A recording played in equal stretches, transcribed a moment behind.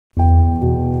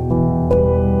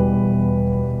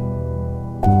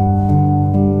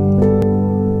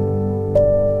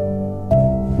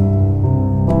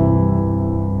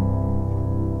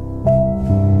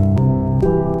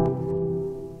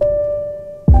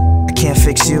can't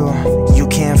fix you, you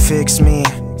can't fix me.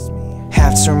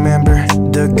 Have to remember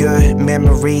the good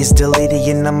memories, deleted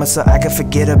your number so I can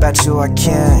forget about you. I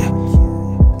can't.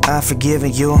 I've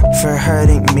forgiven you for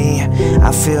hurting me.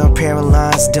 I feel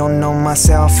paralyzed, don't know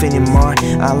myself anymore.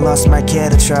 I lost my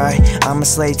care to try, I'm a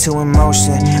slave to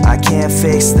emotion. I can't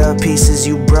fix the pieces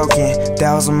you broken.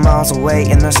 1,000 miles away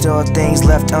and there's still things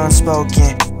left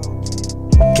unspoken.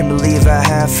 Can't believe I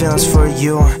have feelings for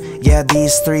you. Yeah,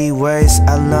 these 3 words,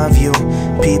 I love you.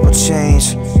 People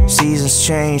change, seasons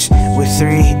change. With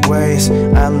 3 words,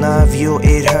 I love you,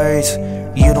 it hurts.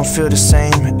 You don't feel the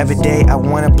same. Every day I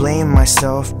wanna blame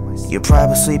myself. You're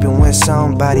probably sleeping with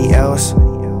somebody else,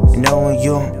 knowing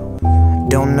you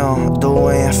don't know the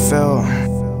way I feel.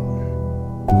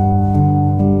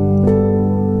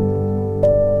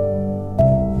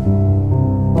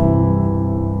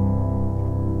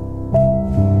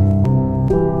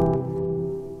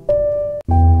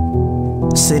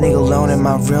 Sitting alone in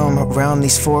my room, around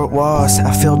these 4 walls,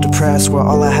 I feel depressed, where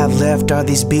all I have left are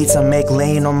these beats I make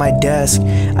laying on my desk.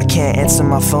 I can't answer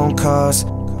my phone calls,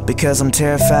 because I'm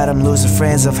terrified I'm losing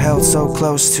friends I've held so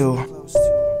close to.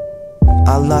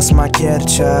 I lost my care to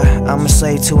try, I'm a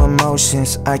slave to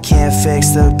emotions. I can't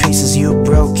fix the pieces you've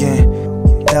broken.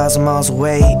 1,000 miles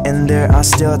away and there are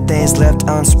still things left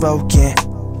unspoken.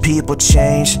 People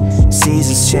change,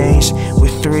 seasons change.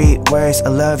 With 3 words, I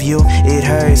love you, it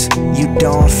hurts. You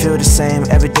don't feel the same.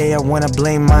 Every day I wanna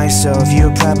blame myself.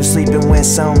 You're probably sleeping with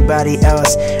somebody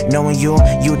else, knowing you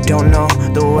don't know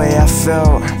the way I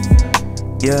felt.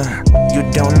 Yeah, you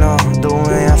don't know the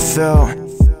way I feel.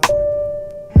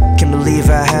 Can't believe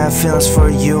I have feelings for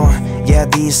you. Yeah,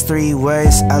 these 3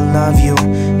 words, I love you.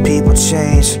 People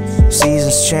change,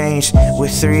 seasons change.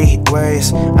 With 3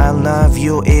 words, I love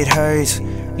you, it hurts.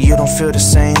 You don't feel the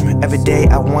same. Every day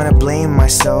I wanna blame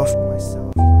myself.